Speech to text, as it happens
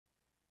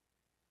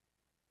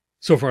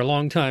So for a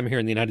long time here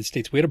in the United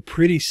States, we had a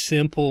pretty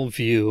simple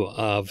view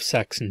of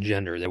sex and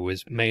gender. There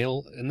was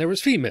male and there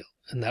was female,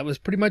 and that was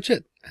pretty much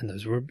it. And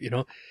those were,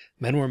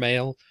 men were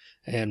male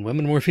and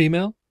women were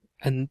female,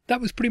 and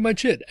that was pretty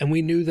much it. And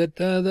we knew that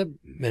the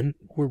men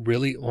were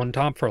really on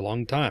top for a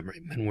long time,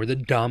 right? Men were the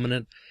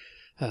dominant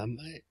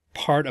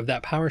part of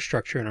that power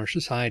structure in our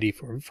society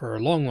for a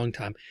long, long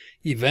time.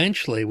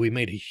 Eventually, we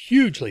made a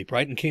huge leap,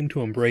 right, and came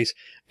to embrace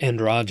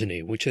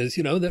androgyny, which is,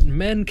 that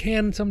men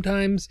can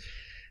sometimes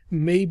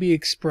maybe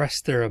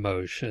express their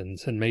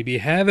emotions and maybe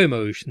have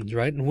emotions,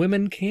 right? And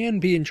women can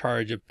be in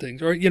charge of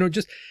things, or,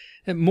 just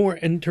more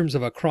in terms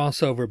of a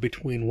crossover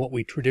between what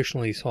we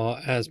traditionally saw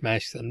as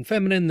masculine and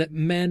feminine, that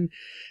men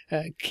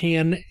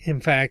can,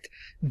 in fact,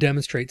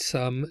 demonstrate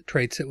some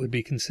traits that would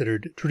be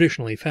considered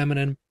traditionally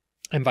feminine,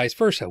 and vice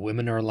versa.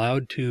 Women are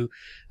allowed to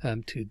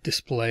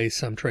display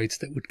some traits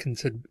that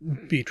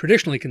would be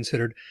traditionally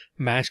considered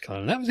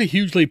masculine. And that was a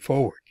huge leap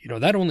forward.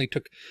 That only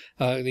took,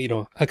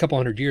 a couple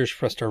hundred years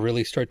for us to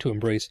really start to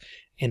embrace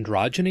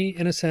androgyny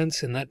in a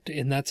sense, in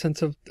that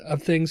sense of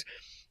things.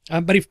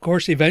 But of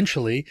course,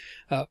 eventually,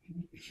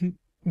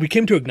 we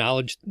came to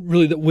acknowledge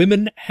really that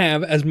women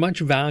have as much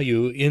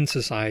value in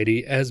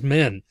society as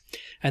men.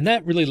 And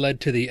that really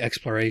led to the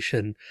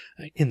exploration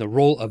in the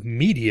role of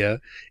media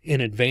in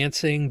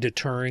advancing,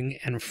 deterring,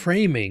 and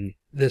framing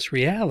this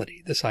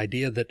reality, this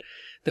idea that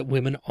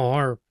women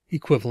are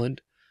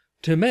equivalent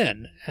to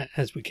men,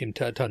 as we came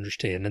to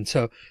understand. And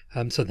so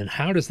then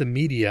how does the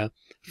media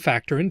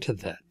factor into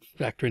that,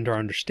 factor into our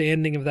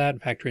understanding of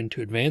that, factor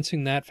into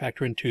advancing that,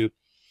 factor into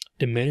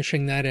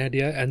diminishing that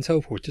idea, and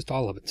so forth, just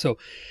all of it. So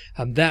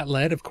that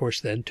led, of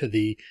course, then to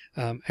the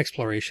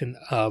exploration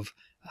of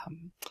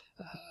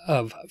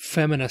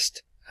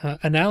feminist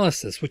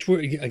analysis, which I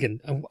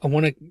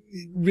want to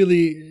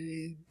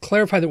really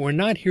clarify that we're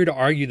not here to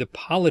argue the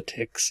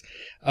politics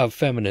of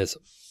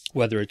feminism,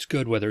 whether it's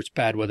good, whether it's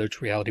bad, whether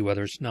it's reality,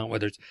 whether it's not,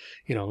 whether it's,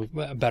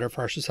 better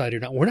for our society or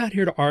not. We're not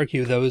here to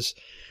argue those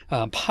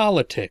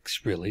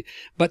politics, really,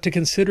 but to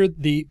consider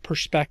the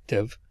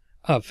perspective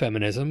of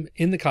feminism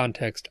in the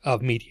context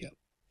of media.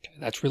 Okay,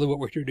 that's really what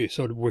we're here to do.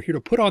 So we're here to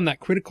put on that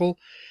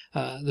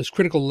those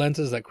critical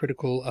lenses, that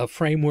critical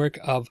framework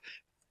of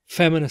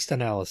feminist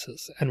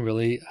analysis, and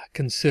really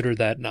consider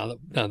that now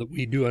that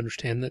we do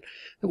understand that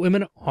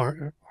women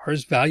are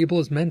as valuable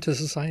as men to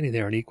society.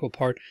 They are an equal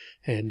part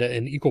and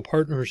equal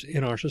partners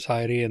in our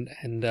society.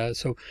 And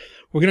so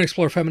we're going to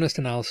explore feminist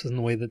analysis in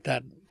the way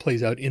that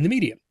plays out in the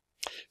media.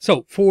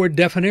 So for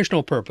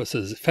definitional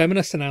purposes,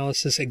 feminist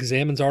analysis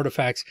examines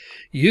artifacts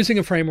using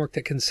a framework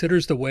that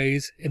considers the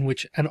ways in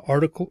which an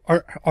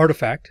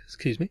artifact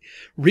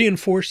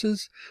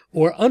reinforces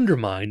or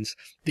undermines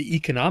the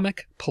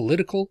economic,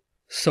 political,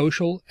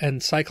 social,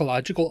 and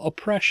psychological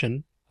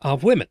oppression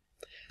of women.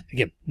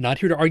 Again, not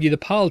here to argue the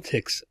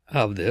politics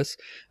of this,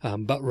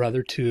 but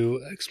rather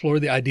to explore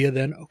the idea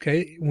then,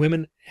 okay,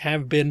 women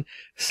have been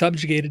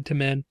subjugated to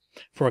men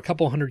for a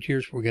couple hundred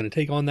years. We're going to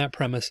take on that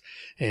premise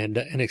and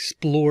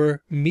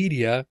explore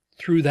media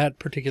through that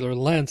particular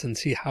lens and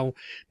see how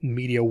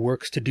media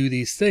works to do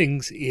these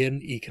things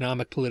in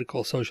economic,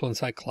 political, social, and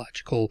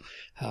psychological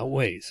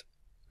ways.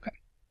 Okay.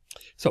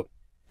 So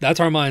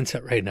that's our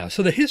mindset right now.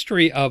 So the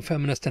history of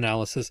feminist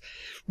analysis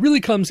really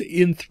comes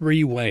in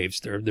three waves.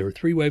 There are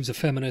three waves of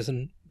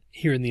feminism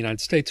here in the United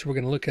States. We're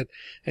going to look at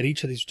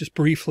each of these just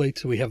briefly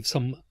so we have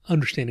some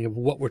understanding of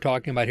what we're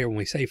talking about here when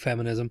we say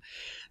feminism.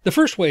 The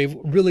first wave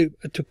really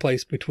took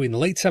place between the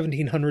late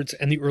 1700s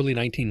and the early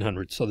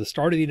 1900s. So the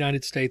start of the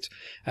United States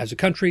as a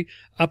country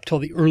up till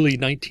the early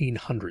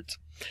 1900s.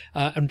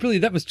 And really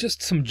that was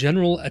just some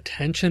general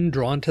attention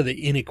drawn to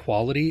the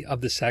inequality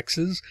of the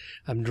sexes.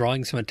 I'm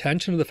drawing some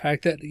attention to the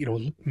fact that,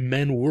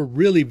 men were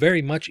really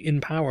very much in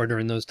power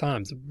during those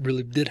times,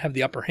 really did have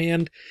the upper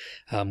hand.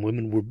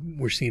 Women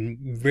were seen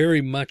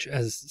very much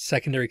as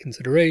secondary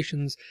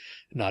considerations,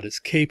 not as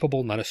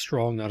capable, not as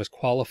strong, not as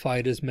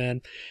qualified as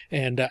men.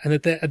 And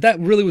that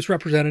really was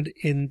represented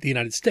in the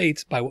United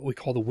States by what we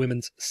call the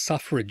women's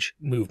suffrage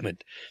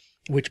movement,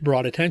 which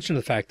brought attention to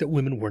the fact that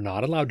women were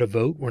not allowed to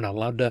vote, were not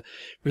allowed to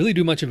really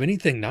do much of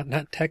anything,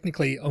 not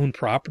technically own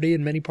property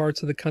in many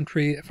parts of the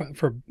country.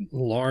 For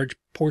large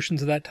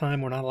portions of that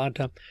time, were not allowed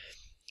to,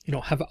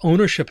 have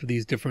ownership of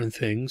these different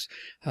things,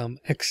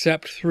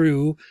 except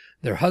through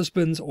their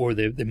husbands or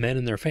the men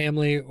in their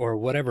family or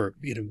whatever,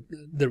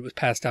 that was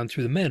passed down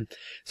through the men.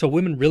 So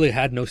women really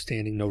had no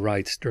standing, no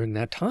rights during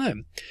that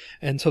time.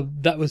 And so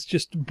that was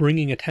just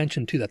bringing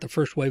attention to that. The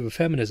first wave of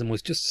feminism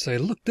was just to say,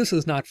 look, this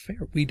is not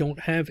fair. We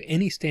don't have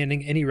any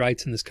standing, any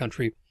rights in this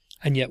country.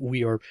 And yet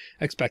we are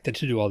expected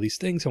to do all these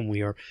things, and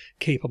we are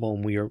capable,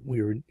 and we are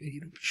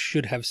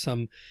should have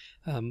some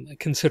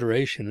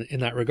consideration in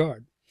that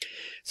regard.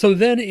 So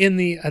then in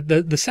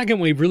the second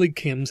wave really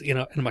comes in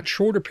a much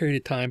shorter period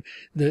of time,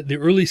 the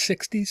early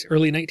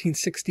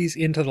 1960s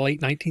into the late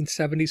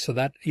 1970s. So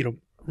that,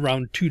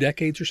 around 2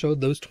 decades or so,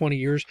 those 20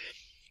 years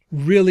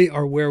really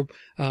are where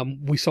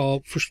we saw,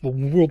 first of all,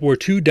 World War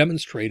II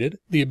demonstrated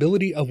the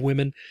ability of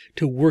women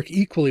to work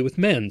equally with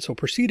men. So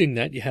preceding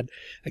that, you had,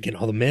 again,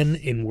 all the men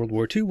in World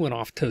War II went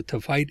off to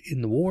fight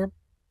in the war.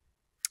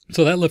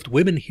 So that left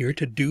women here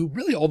to do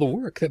really all the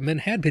work that men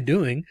had been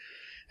doing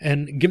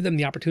and give them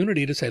the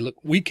opportunity to say, look,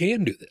 we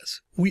can do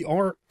this. We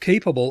are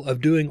capable of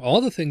doing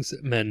all the things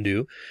that men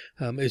do.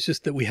 It's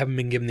just that we haven't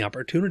been given the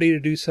opportunity to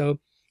do so.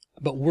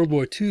 But World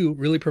War II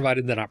really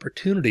provided that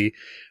opportunity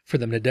for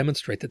them to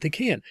demonstrate that they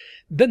can.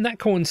 Then that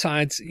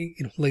coincides,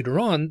 later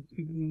on,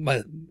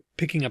 by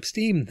picking up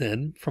steam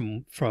then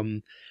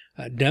from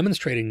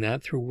demonstrating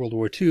that through World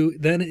War II.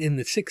 Then in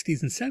the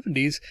 60s and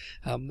 70s,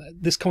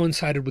 this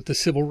coincided with the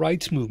civil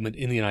rights movement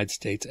in the United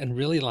States and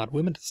really allowed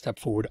women to step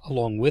forward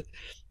along with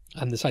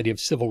this idea of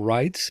civil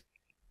rights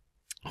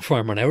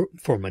for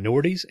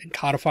minorities and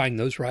codifying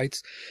those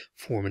rights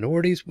for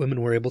minorities.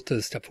 Women were able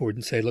to step forward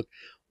and say, look,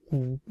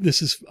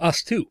 this is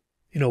us too.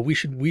 We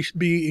should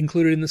be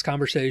included in this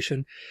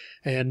conversation.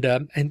 And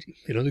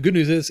the good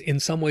news is, in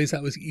some ways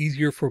that was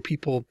easier for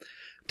people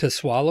to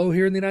swallow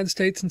here in the United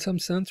States in some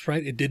sense,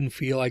 right? It didn't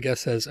feel, I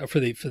guess, as for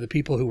the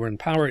people who were in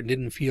power, it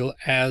didn't feel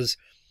as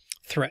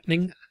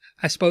threatening,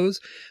 I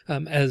suppose,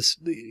 as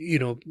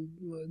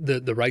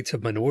the rights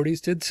of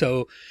minorities did.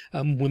 So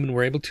women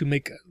were able to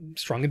make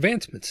strong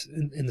advancements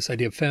in this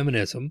idea of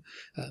feminism,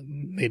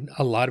 made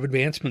a lot of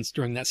advancements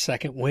during that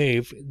second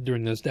wave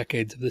during those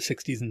decades of the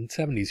 60s and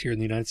 70s here in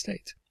the United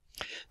States.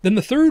 Then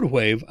the third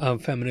wave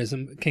of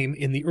feminism came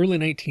in the early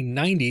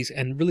 1990s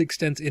and really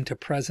extends into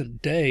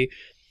present day.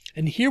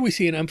 And here we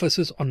see an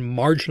emphasis on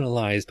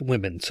marginalized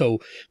women. So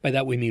by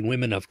that we mean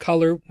women of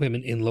color,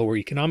 women in lower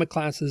economic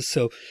classes.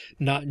 So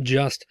not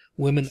just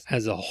women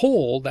as a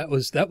whole. That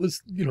was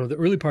the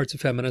early parts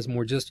of feminism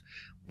were just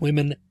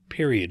women,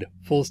 period,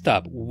 full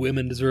stop.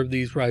 Women deserve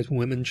these rights.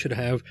 Women should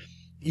have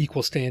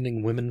equal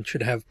standing. Women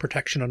should have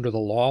protection under the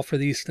law for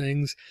these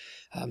things.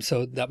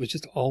 So that was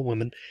just all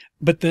women.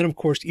 But then, of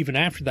course, even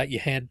after that, you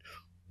had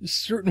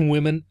certain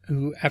women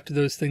who, after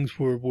those things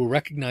were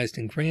recognized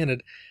and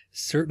granted,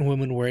 certain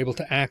women were able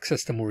to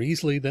access them more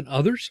easily than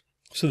others.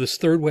 So this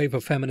third wave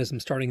of feminism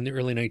starting in the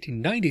early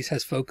 1990s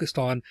has focused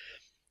on,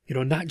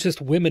 not just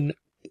women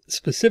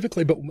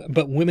specifically, but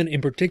women in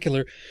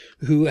particular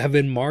who have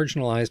been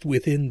marginalized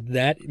within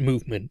that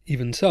movement,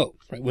 even so,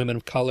 right? Women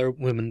of color,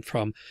 women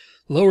from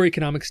lower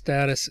economic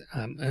status,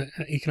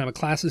 economic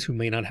classes who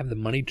may not have the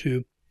money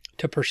to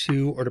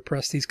pursue or to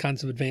press these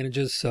kinds of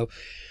advantages.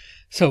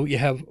 So you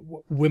have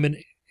women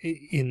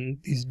in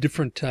these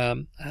different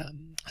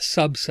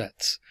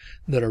subsets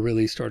that are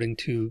really starting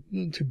to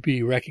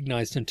be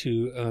recognized and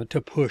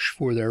to push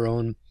for their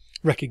own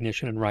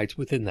recognition and rights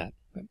within that.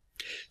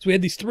 So we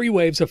had these three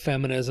waves of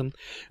feminism,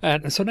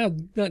 and so now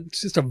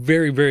that's just a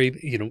very, very,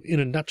 in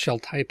a nutshell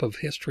type of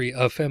history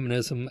of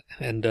feminism,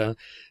 and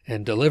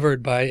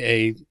delivered by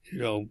a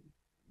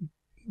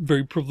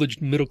very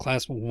privileged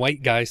middle-class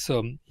white guy.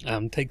 So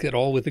take it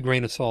all with a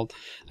grain of salt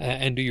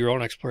and do your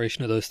own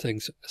exploration of those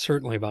things,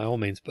 certainly by all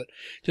means, but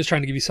just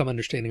trying to give you some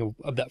understanding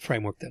of that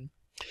framework then.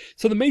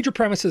 So the major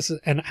premises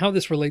and how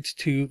this relates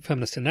to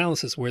feminist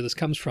analysis, where this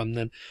comes from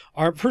then,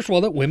 are, first of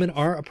all, that women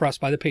are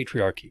oppressed by the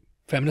patriarchy.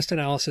 Feminist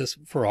analysis,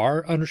 for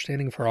our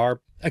understanding, for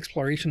our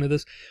exploration of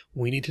this,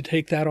 we need to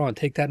take that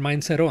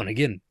mindset on.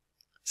 Again,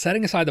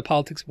 setting aside the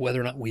politics of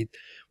whether or not we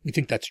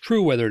think that's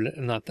true, whether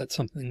or not that's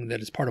something that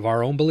is part of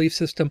our own belief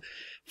system.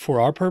 For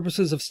our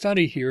purposes of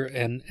study here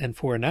and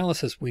for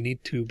analysis, we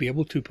need to be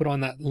able to put on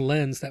that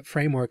lens, that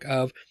framework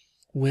of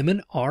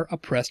women are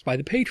oppressed by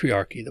the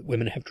patriarchy, that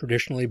women have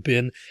traditionally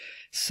been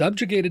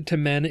subjugated to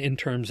men in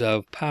terms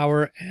of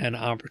power and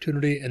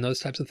opportunity and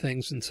those types of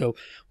things. And so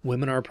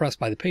women are oppressed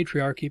by the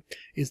patriarchy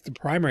is the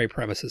primary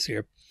premises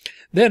here.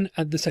 Then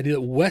this idea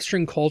that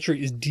Western culture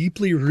is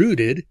deeply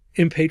rooted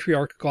in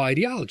patriarchal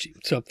ideology.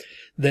 So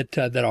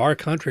that our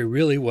country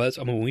really was,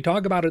 when we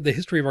talk about the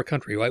history of our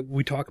country, right,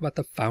 we talk about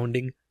the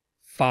founding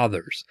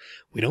fathers.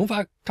 We don't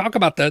talk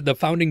about the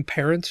founding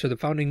parents or the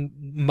founding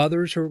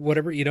mothers or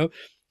whatever,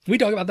 we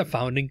talk about the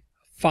founding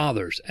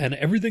fathers, and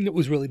everything that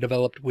was really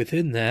developed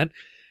within that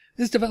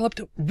is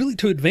developed really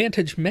to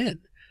advantage men,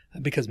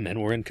 because men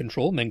were in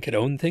control, men could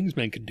own things,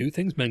 men could do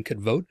things, men could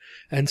vote.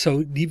 And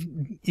so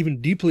even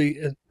deeply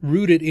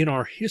rooted in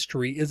our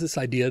history is this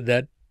idea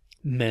that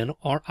men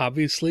are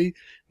obviously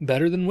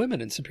better than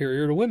women and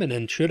superior to women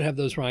and should have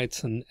those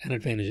rights and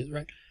advantages,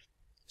 right?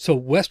 So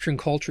Western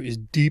culture is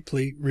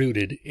deeply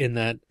rooted in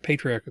that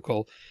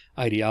patriarchal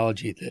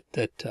ideology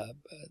that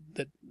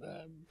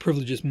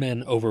privileges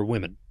men over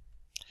women.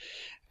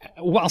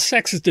 While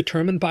sex is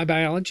determined by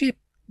biology,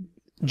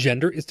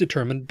 gender is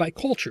determined by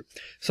culture.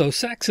 So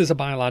sex is a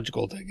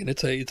biological thing, and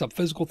it's a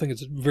physical thing.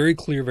 It's very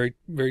clear, very,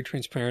 very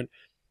transparent.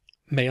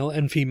 Male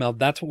and female,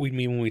 that's what we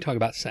mean when we talk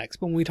about sex.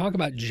 But when we talk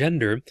about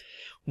gender,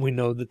 we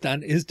know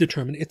that is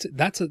determined.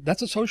 That's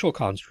a social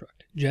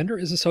construct. Gender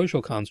is a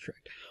social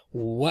construct.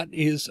 What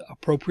is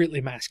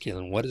appropriately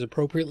masculine? What is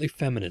appropriately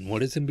feminine?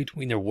 What is in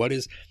between there? What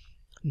is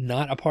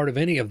not a part of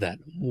any of that?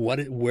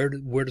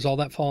 Where does all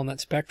that fall on that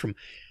spectrum?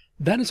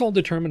 That is all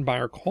determined by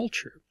our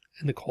culture.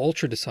 and the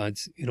culture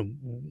decides,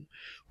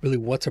 really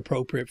what's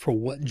appropriate for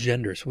what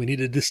gender. So we need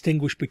to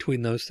distinguish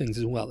between those things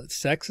as well. That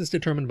sex is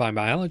determined by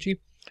biology,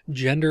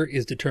 gender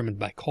is determined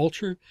by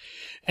culture,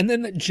 and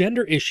then the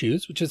gender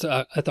issues, which is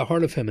at the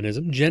heart of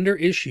feminism, gender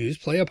issues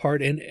play a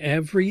part in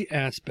every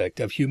aspect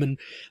of human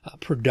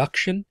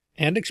production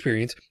and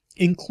experience,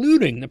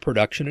 including the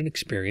production and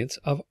experience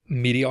of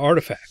media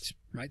artifacts,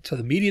 right? So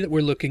the media that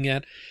we're looking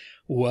at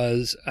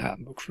was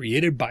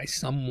created by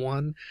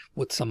someone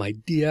with some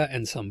idea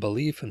and some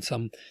belief and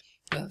some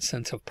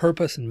sense of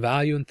purpose and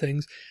value and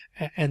things.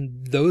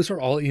 And those are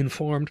all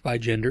informed by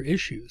gender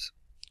issues.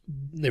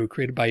 They were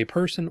created by a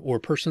person or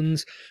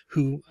persons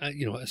who,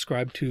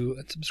 subscribe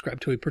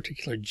to a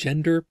particular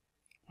gender,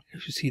 who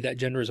see that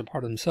gender as a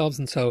part of themselves.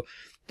 And so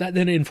that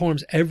then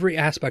informs every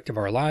aspect of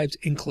our lives,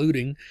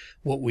 including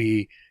what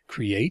we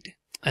create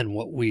and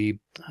what we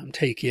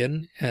take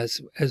in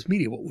as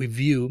media, what we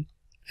view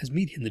as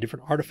media and the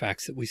different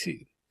artifacts that we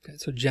see. Okay,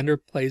 so gender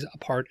plays a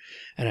part,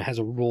 and it has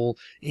a role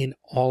in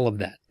all of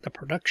that, the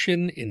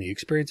production, in the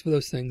experience of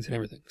those things and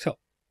everything. So,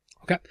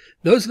 okay,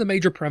 those are the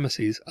major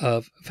premises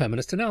of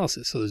feminist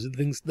analysis. So those are the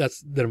things that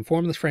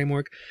inform this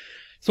framework.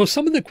 So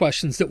some of the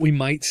questions that we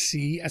might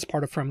see as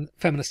part of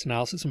feminist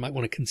analysis and might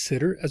want to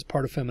consider as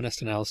part of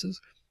feminist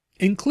analysis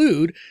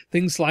include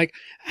things like,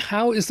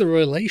 how is the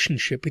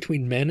relationship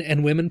between men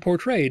and women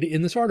portrayed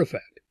in this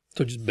artifact?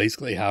 So just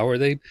basically, how are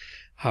they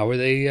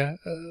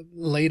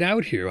laid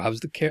out here? How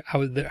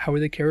are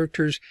the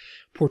characters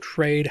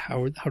portrayed?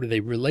 How do they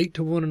relate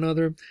to one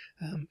another?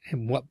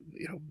 And what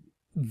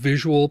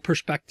visual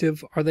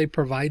perspective are they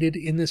provided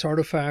in this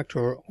artifact,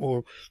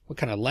 or what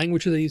kind of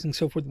language are they using, and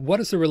so forth? What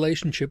is the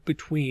relationship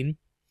between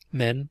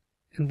men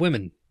and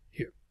women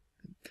here?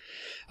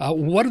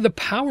 What are the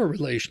power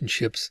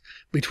relationships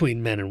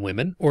between men and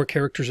women, or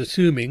characters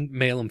assuming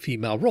male and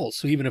female roles?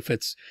 So even if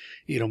it's,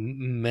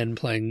 men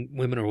playing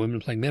women or women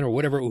playing men or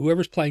whatever,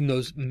 whoever's playing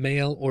those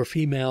male or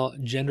female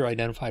gender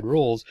identified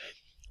roles,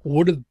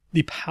 what are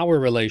the power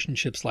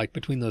relationships like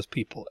between those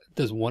people?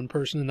 Does one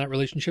person in that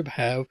relationship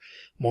have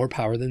more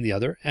power than the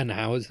other? And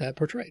how is that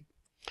portrayed?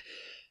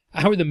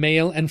 How are the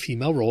male and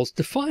female roles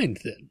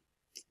defined then?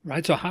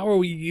 Right? So how are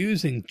we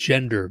using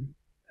gender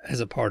as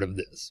a part of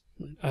this?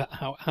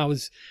 How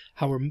is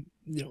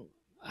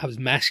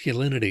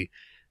masculinity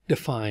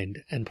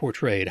defined and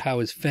portrayed? How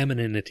is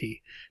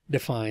femininity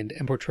defined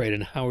and portrayed?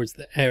 And how is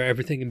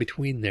everything in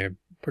between there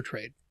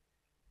portrayed?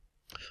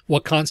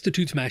 What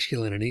constitutes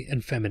masculinity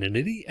and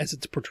femininity as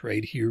it's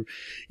portrayed here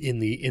in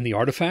the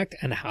artifact,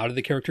 and how do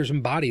the characters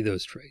embody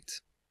those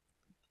traits?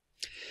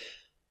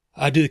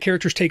 Do the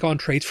characters take on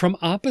traits from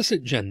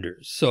opposite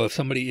genders? So if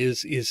somebody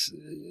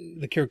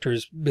the character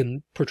has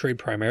been portrayed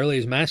primarily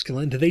as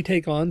masculine, do they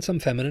take on some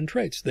feminine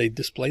traits? They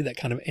display that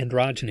kind of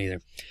androgyny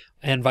there.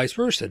 And vice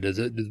versa. Do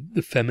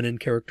the feminine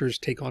characters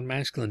take on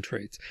masculine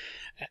traits?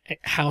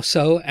 How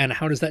so? And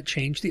how does that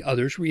change the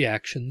other's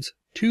reactions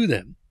to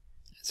them?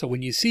 So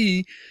when you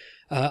see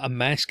a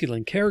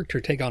masculine character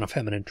take on a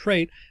feminine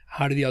trait,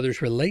 how do the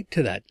others relate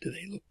to that? Do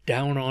they look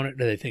down on it?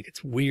 Do they think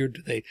it's weird?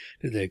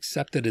 Do they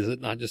accept it? Is it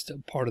not just a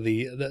part of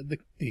the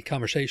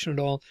conversation at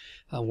all?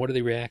 What are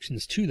the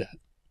reactions to that?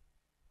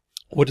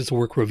 What does the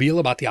work reveal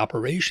about the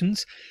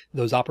operations?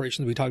 Those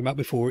operations we talked about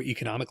before,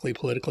 economically,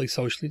 politically,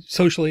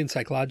 socially, and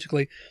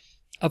psychologically,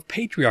 of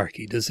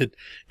patriarchy. Does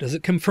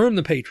it confirm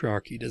the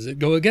patriarchy? Does it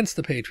go against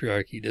the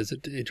patriarchy? Does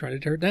it try to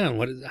tear it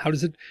down? How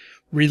does it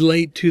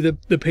relate to the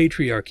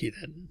patriarchy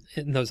then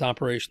in those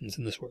operations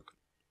in this work?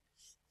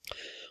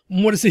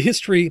 What does the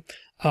history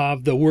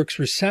of the work's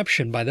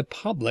reception by the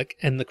public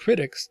and the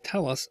critics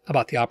tell us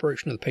about the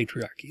operation of the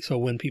patriarchy? So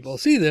when people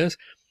see this,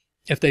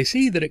 if they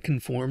see that it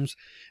conforms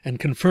and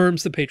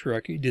confirms the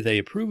patriarchy, do they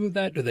approve of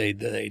that? Do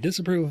they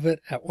disapprove of it?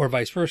 Or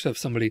vice versa, if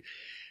somebody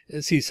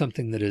sees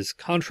something that is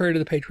contrary to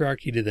the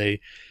patriarchy, do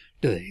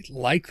they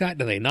like that?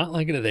 Do they not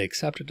like it? Do they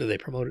accept it? Do they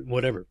promote it?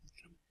 Whatever.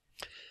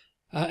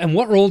 And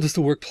what role does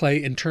the work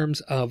play in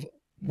terms of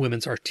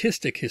women's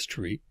artistic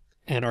history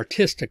and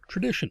artistic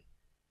tradition?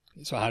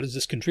 So how does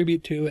this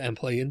contribute to and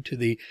play into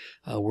the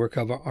work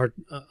of our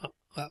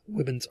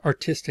women's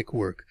artistic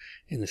work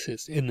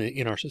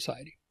in our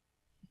society?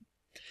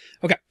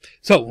 Okay,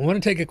 so we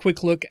want to take a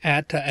quick look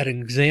at an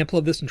example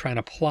of this and try and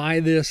apply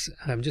this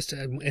just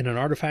in an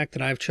artifact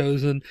that I've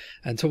chosen.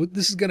 And so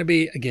this is going to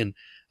be, again,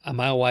 a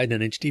mile wide and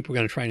an inch deep. We're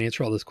going to try and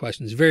answer all those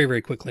questions very,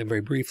 very quickly and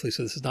very briefly.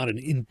 So this is not an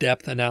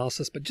in-depth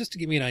analysis, but just to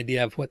give you an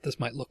idea of what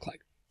this might look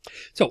like.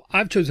 So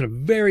I've chosen a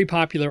very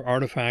popular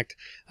artifact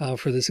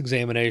for this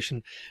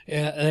examination,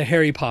 the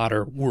Harry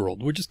Potter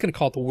world. We're just going to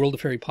call it the world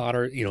of Harry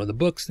Potter. The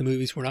books, the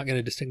movies, we're not going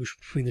to distinguish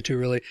between the two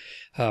really.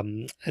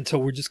 And so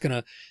we're just going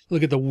to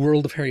look at the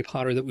world of Harry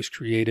Potter that was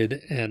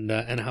created and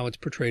how it's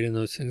portrayed in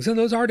those things. And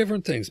those are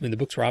different things. I mean, the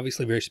books were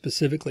obviously very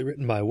specifically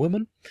written by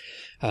women.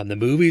 The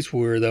movies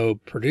were, though,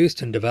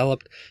 produced and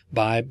developed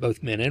by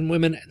both men and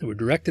women, and they were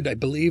directed, I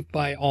believe,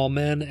 by all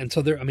men. And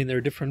so there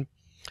are different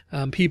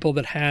people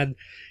that had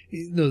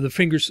the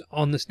fingers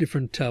on this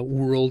different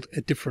world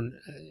at different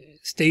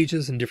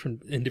stages and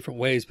in different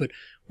ways, but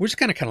we're just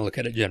going to kind of look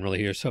at it generally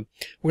here. So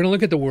we're going to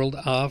look at the world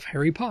of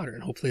Harry Potter,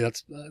 and hopefully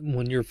that's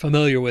one you're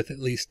familiar with, at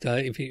least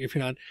if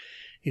you're not,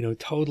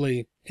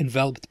 totally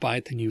enveloped by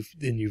it, then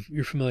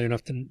you're familiar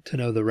enough to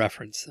know the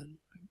reference.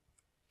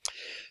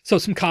 So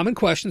some common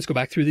questions, go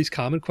back through these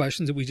common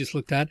questions that we just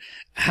looked at.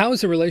 How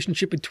is the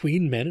relationship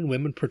between men and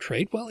women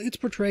portrayed? Well, it's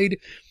portrayed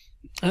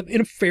in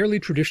a fairly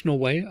traditional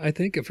way, I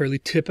think, a fairly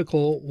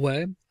typical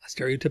way, a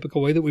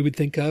stereotypical way that we would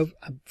think of.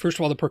 First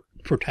of all, the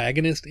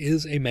protagonist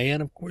is a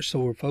man, of course, so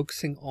we're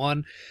focusing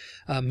on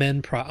a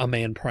man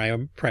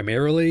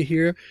primarily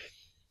here.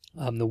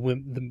 The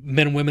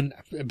men and women,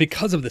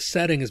 because of the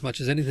setting as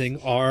much as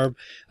anything, are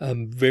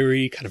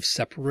very kind of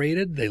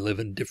separated. They live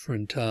in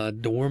different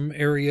dorm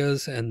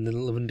areas, and they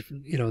live in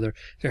different,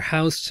 they're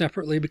housed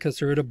separately because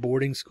they're at a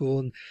boarding school,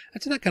 and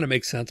that kind of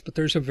makes sense. But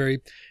there's a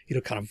very,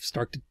 kind of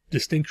stark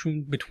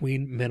distinction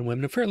between men and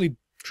women, a fairly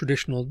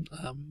traditional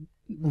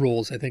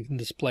roles, I think, in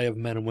display of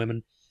men and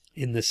women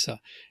in this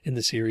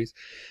series.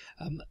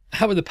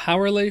 How are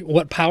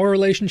what power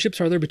relationships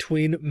are there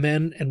between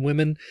men and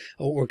women,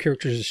 or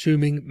characters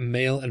assuming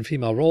male and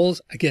female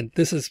roles? Again,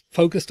 this is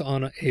focused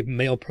on a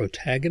male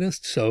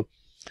protagonist, so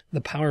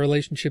the power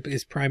relationship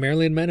is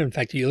primarily in men. In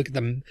fact, you look at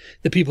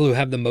the people who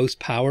have the most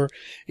power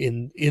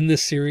in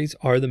this series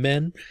are the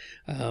men.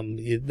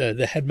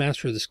 The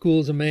headmaster of the school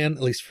is a man,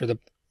 at least for the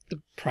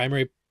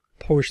primary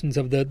portions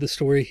of the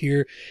story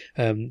here.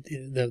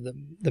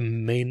 The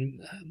main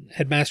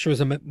headmaster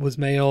was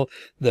male.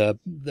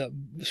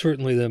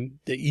 Certainly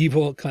the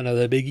evil, kind of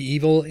the big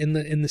evil in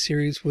the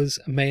series was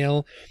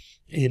male.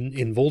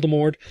 In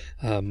Voldemort,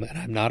 and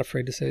I'm not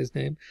afraid to say his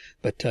name,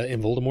 but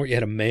in Voldemort you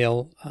had a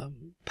male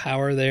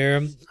power there,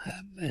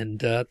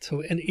 and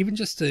even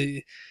just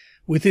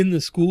within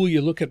the school,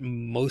 you look at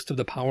most of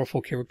the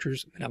powerful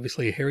characters. I mean,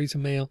 obviously Harry's a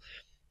male.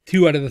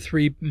 2 out of the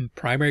 3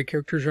 primary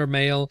characters are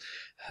male.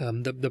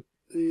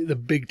 The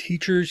big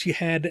teachers you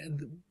had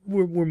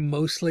were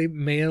mostly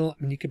male.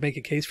 I mean, you could make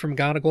a case for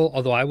McGonagall,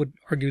 although I would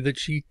argue that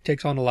she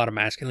takes on a lot of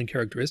masculine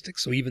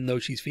characteristics. So even though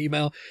she's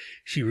female,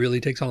 she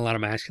really takes on a lot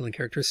of masculine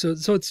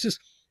characteristics. So it's just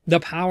the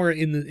power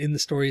in the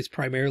story is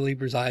primarily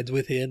resides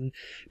within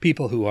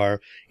people who are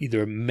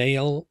either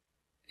male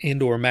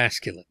and or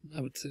masculine,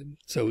 I would say.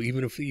 So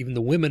even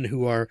the women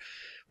who are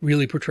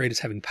really portrayed as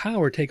having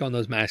power take on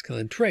those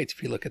masculine traits.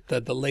 If you look at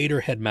the later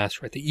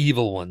headmaster, right, the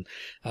evil one,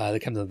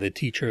 that comes of the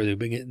teacher who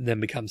then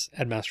becomes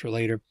headmaster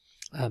later,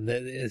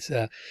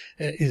 that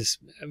is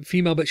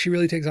female, but she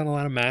really takes on a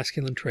lot of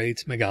masculine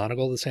traits.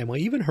 McGonagall the same way.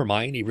 Even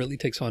Hermione really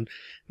takes on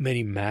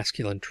many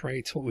masculine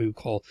traits, what we would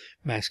call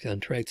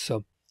masculine traits.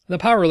 So the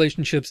power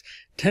relationships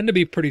tend to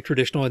be pretty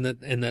traditional in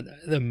that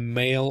the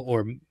male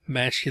or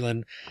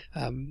masculine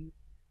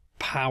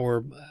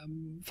power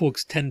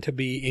folks tend to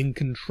be in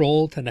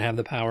control, tend to have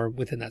the power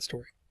within that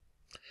story.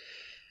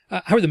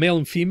 How are the male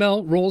and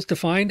female roles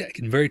defined?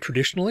 Again, very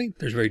traditionally,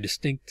 there's very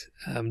distinct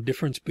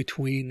difference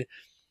between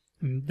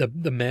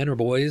the men or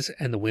boys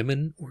and the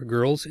women or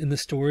girls in the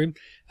story.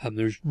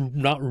 There's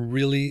not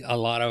really a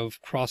lot of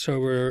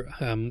crossover.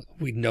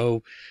 We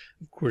know,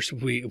 of course,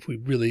 if we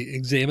really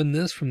examine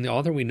this from the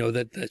author, we know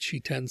that she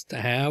tends to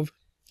have,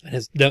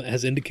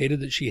 has indicated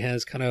that she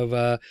has kind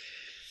of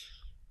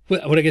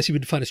what I guess you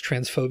would define as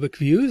transphobic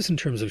views, in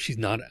terms of she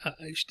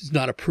does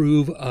not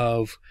approve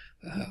of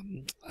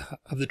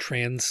the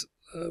trans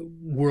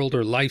world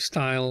or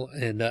lifestyle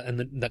and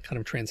that kind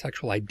of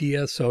transsexual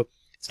idea. So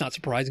it's not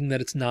surprising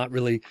that it's not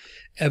really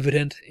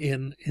evident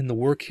in the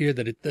work here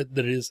that it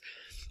is,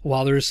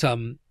 while there's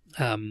some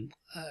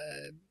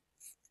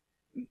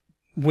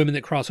women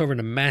that cross over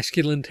into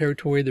masculine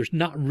territory, there's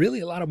not really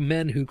a lot of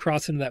men who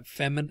cross into that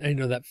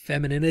that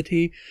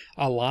femininity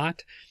a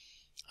lot.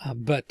 So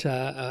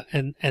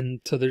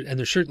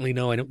there's certainly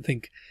no, I don't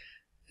think,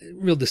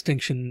 real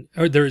distinction,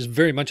 or there is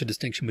very much a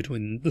distinction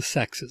between the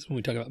sexes when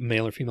we talk about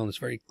male or female, and it's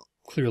very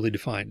clearly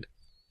defined.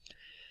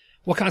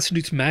 What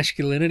constitutes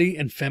masculinity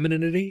and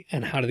femininity,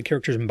 and how do the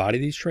characters embody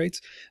these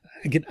traits?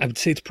 Again, I would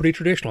say it's pretty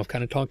traditional. I've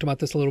kind of talked about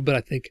this a little bit.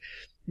 I think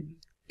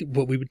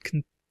what we would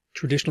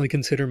traditionally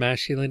consider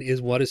masculine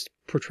is what is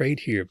portrayed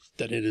here,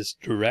 that it is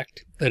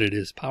direct, that it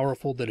is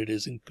powerful, that it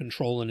is in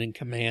control and in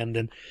command,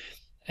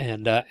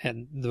 and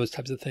those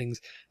types of things,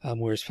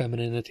 whereas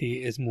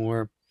femininity is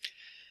more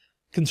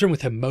concerned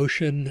with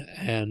emotion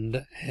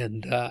and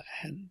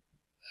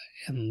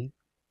kind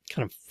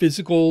of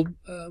physical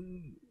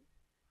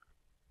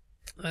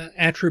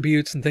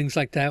attributes and things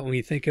like that. When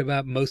we think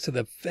about most of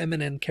the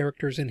feminine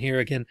characters in here,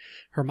 again,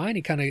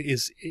 Hermione kind of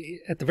is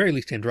at the very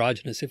least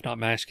androgynous, if not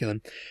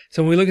masculine.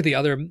 So when we look at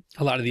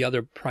a lot of the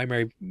other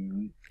primary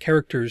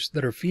characters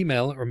that are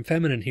female or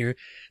feminine here,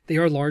 they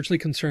are largely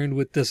concerned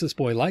with, does this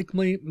boy like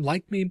me?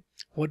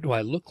 What do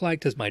I look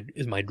like? Is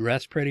my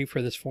dress pretty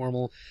for this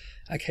formal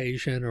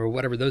occasion or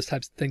whatever, those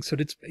types of things. So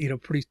it's,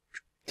 pretty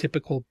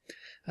typical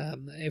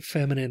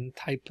feminine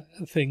type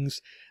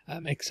things,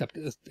 except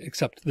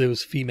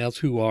those females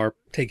who are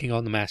taking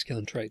on the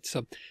masculine traits.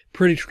 So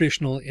pretty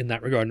traditional in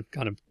that regard. I've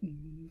kind of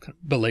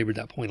belabored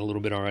that point a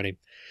little bit already.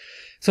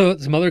 So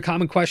some other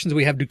common questions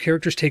we have: do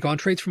characters take on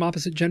traits from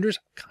opposite genders?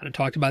 Kind of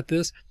talked about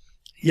this.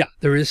 Yeah,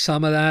 there is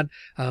some of that,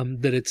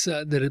 but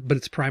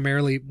it's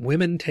primarily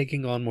women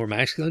taking on more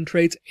masculine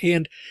traits.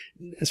 And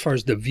as far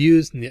as the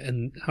views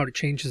and how it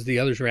changes the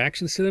others'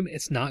 reactions to them,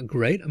 it's not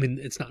great. I mean,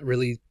 it's not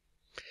really.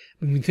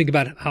 When we think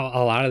about how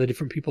a lot of the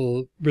different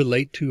people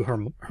relate to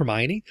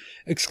Hermione,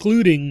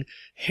 excluding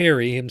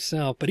Harry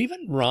himself, but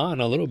even Ron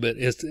a little bit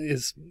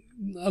is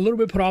a little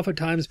bit put off at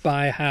times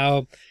by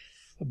how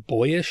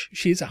boyish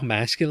she is, how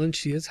masculine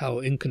she is, how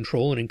in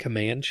control and in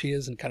command she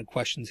is, and kind of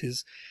questions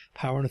his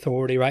power and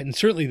authority, right? And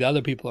certainly the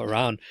other people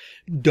around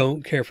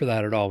don't care for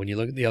that at all. When you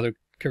look at the other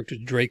characters,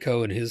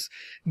 Draco and his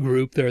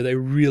group there, they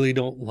really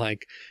don't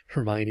like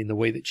Hermione in the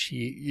way that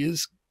she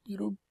is,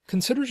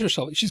 considers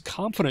herself. She's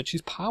confident,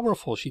 she's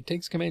powerful, she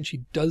takes command,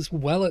 she does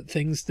well at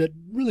things that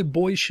really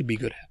boys should be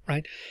good at,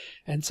 right?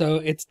 And so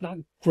it's not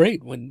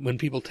great when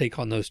people take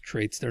on those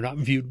traits. They're not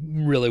viewed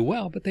really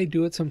well, but they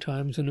do it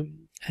sometimes,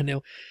 and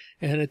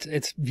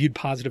it's viewed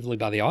positively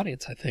by the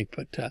audience, I think,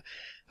 but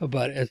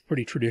a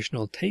pretty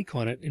traditional take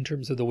on it in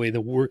terms of the way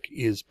the work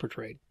is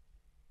portrayed.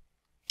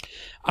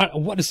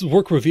 What does the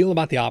work reveal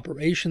about the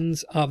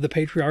operations of the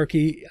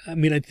patriarchy? I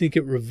mean, I think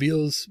it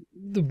reveals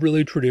the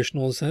really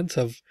traditional sense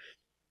of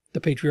the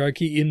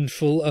patriarchy in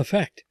full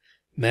effect.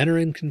 Men are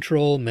in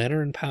control, men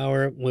are in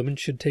power, women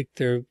should take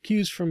their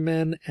cues from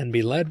men and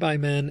be led by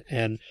men,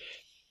 and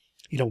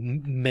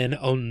men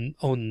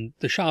own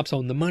the shops,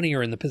 own the money,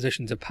 are in the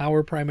positions of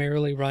power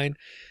primarily, right?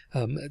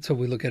 So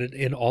we look at it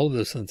in all of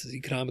those senses: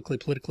 economically,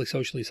 politically,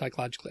 socially,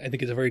 psychologically. I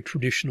think it's a very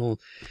traditional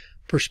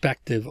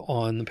perspective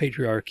on the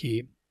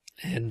patriarchy,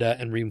 and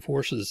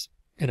reinforces,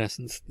 in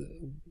essence,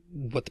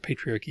 what the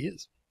patriarchy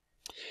is.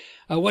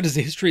 What does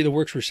the history of the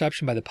work's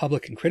reception by the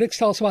public and critics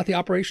tell us about the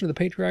operation of the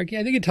patriarchy?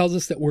 I think it tells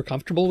us that we're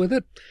comfortable with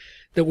it,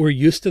 that we're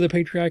used to the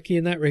patriarchy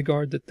in that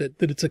regard, that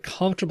it's a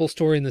comfortable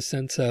story in the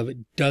sense of it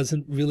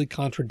doesn't really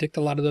contradict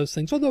a lot of those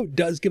things, although it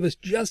does give us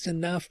just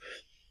enough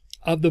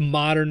of the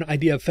modern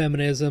idea of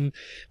feminism,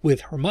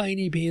 with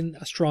Hermione being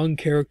a strong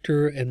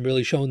character and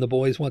really showing the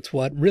boys what's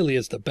what, really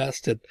is the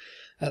best at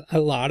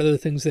a lot of the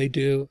things they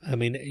do. I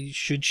mean,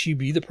 should she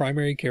be the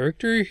primary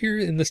character here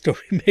in the story?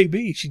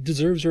 Maybe. She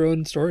deserves her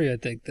own story, I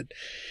think,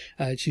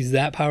 that she's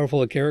that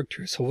powerful a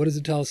character. So what does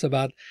it tell us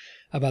about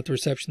the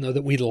reception, though?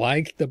 That we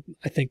like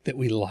I think that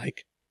we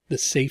like the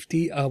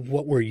safety of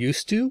what we're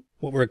used to,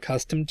 what we're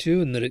accustomed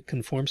to, and that it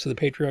conforms to the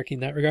patriarchy in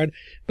that regard,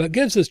 but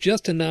gives us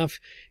just enough,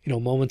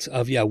 moments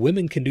of, yeah,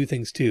 women can do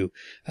things too.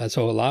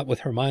 So a lot with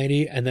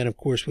Hermione, and then of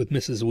course with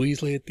Mrs.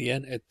 Weasley at the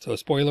end. So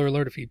spoiler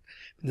alert, this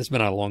has been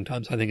out a long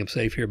time, so I think I'm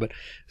safe here, but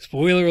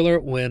spoiler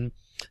alert, when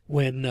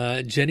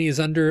Jenny is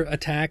under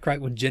attack, right?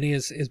 When Jenny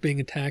is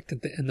being attacked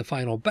in the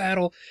final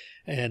battle,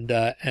 and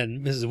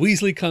Mrs.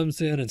 Weasley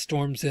comes in and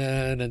storms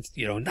in, and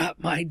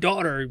not my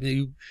daughter,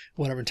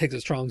 whatever, and takes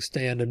a strong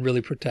stand and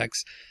really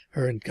protects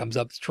her and comes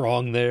up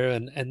strong there.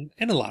 And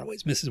in a lot of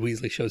ways, Mrs.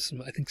 Weasley shows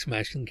some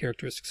masculine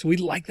characteristics. So we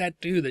like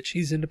that too, that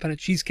she's independent,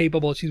 she's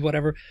capable, she's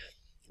whatever,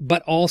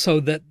 but also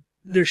that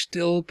they're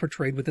still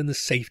portrayed within the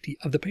safety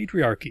of the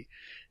patriarchy.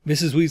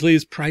 Mrs. Weasley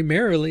is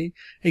primarily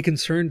a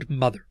concerned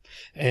mother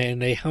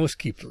and a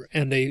housekeeper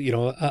and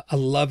a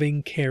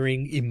loving,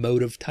 caring,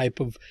 emotive type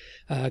of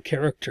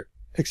character,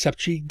 except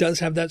she does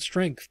have that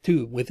strength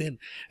too within.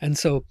 And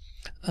so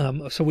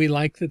we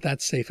like that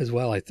that's safe as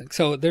well, I think.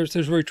 So there's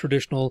very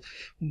traditional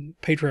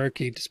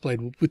patriarchy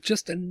displayed with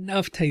just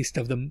enough taste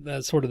of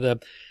the sort of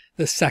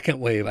the second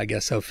wave, I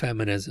guess, of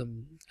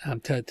feminism,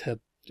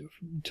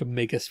 to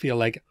make us feel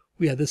like,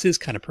 yeah, this is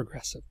kind of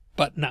progressive,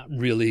 but not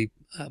really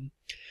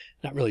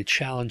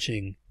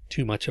challenging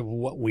too much of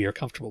what we are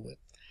comfortable with.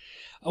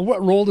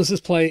 What role does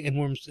this play in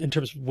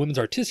terms of women's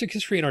artistic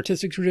history and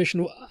artistic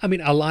tradition? I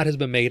mean, a lot has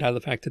been made out of the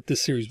fact that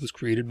this series was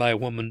created by a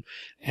woman,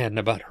 and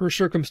about her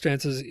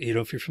circumstances.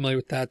 If you're familiar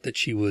with that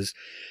she was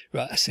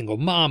a single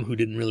mom who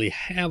didn't really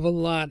have a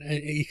lot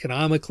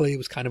economically. It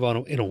was kind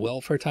of in a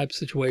welfare type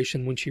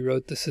situation when she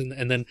wrote this,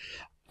 and then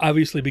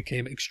obviously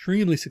became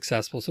extremely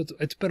successful. So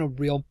it's been a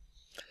real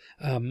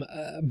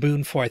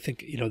boon for, I think,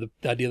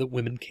 the idea that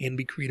women can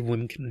be creative,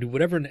 women can do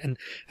whatever, and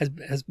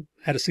has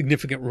had a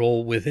significant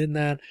role within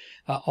that.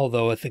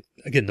 Although I think,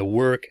 again, the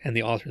work and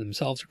the author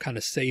themselves are kind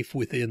of safe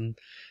within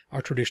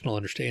our traditional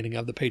understanding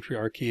of the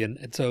patriarchy.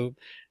 And so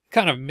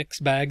kind of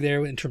mixed bag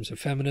there in terms of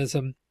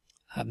feminism.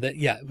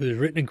 It was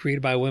written and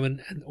created by a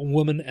woman,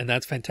 and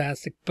that's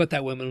fantastic. But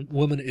that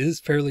woman is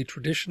fairly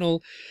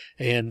traditional,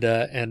 and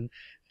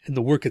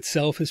the work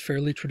itself is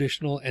fairly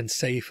traditional and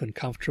safe and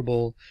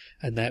comfortable,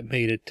 and that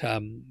made it,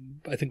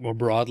 I think, more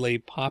broadly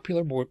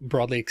popular, more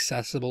broadly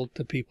accessible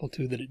to people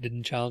too, that it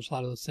didn't challenge a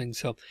lot of those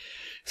things.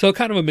 So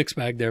kind of a mixed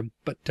bag there.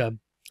 But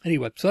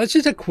anyway, so that's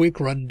just a quick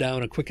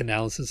rundown, a quick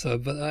analysis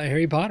of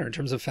Harry Potter in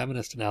terms of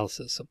feminist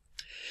analysis. So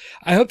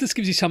I hope this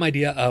gives you some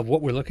idea of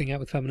what we're looking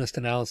at with feminist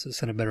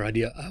analysis and a better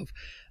idea of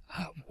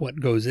what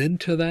goes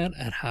into that,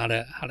 and how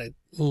to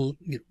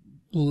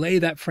lay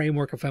that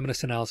framework of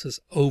feminist analysis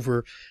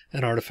over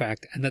an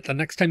artifact, and that the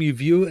next time you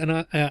view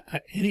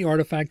any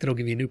artifact, it'll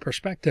give you a new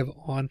perspective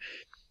on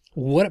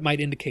what it might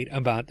indicate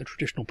about the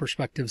traditional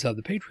perspectives of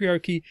the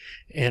patriarchy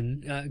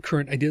and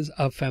current ideas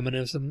of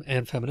feminism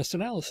and feminist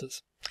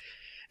analysis.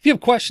 If you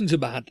have questions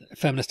about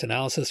feminist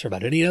analysis or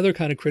about any other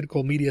kind of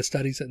critical media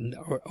studies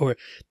or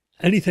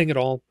anything at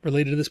all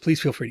related to this,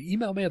 please feel free to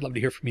email me. I'd love to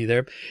hear from you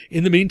there.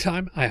 In the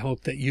meantime, I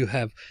hope that you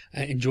have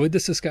enjoyed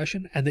this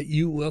discussion and that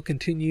you will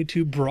continue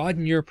to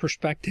broaden your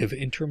perspective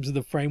in terms of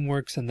the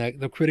frameworks and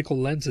the critical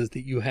lenses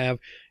that you have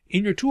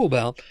in your tool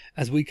belt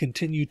as we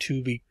continue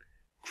to be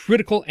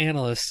critical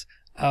analysts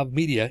of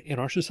media in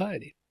our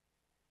society.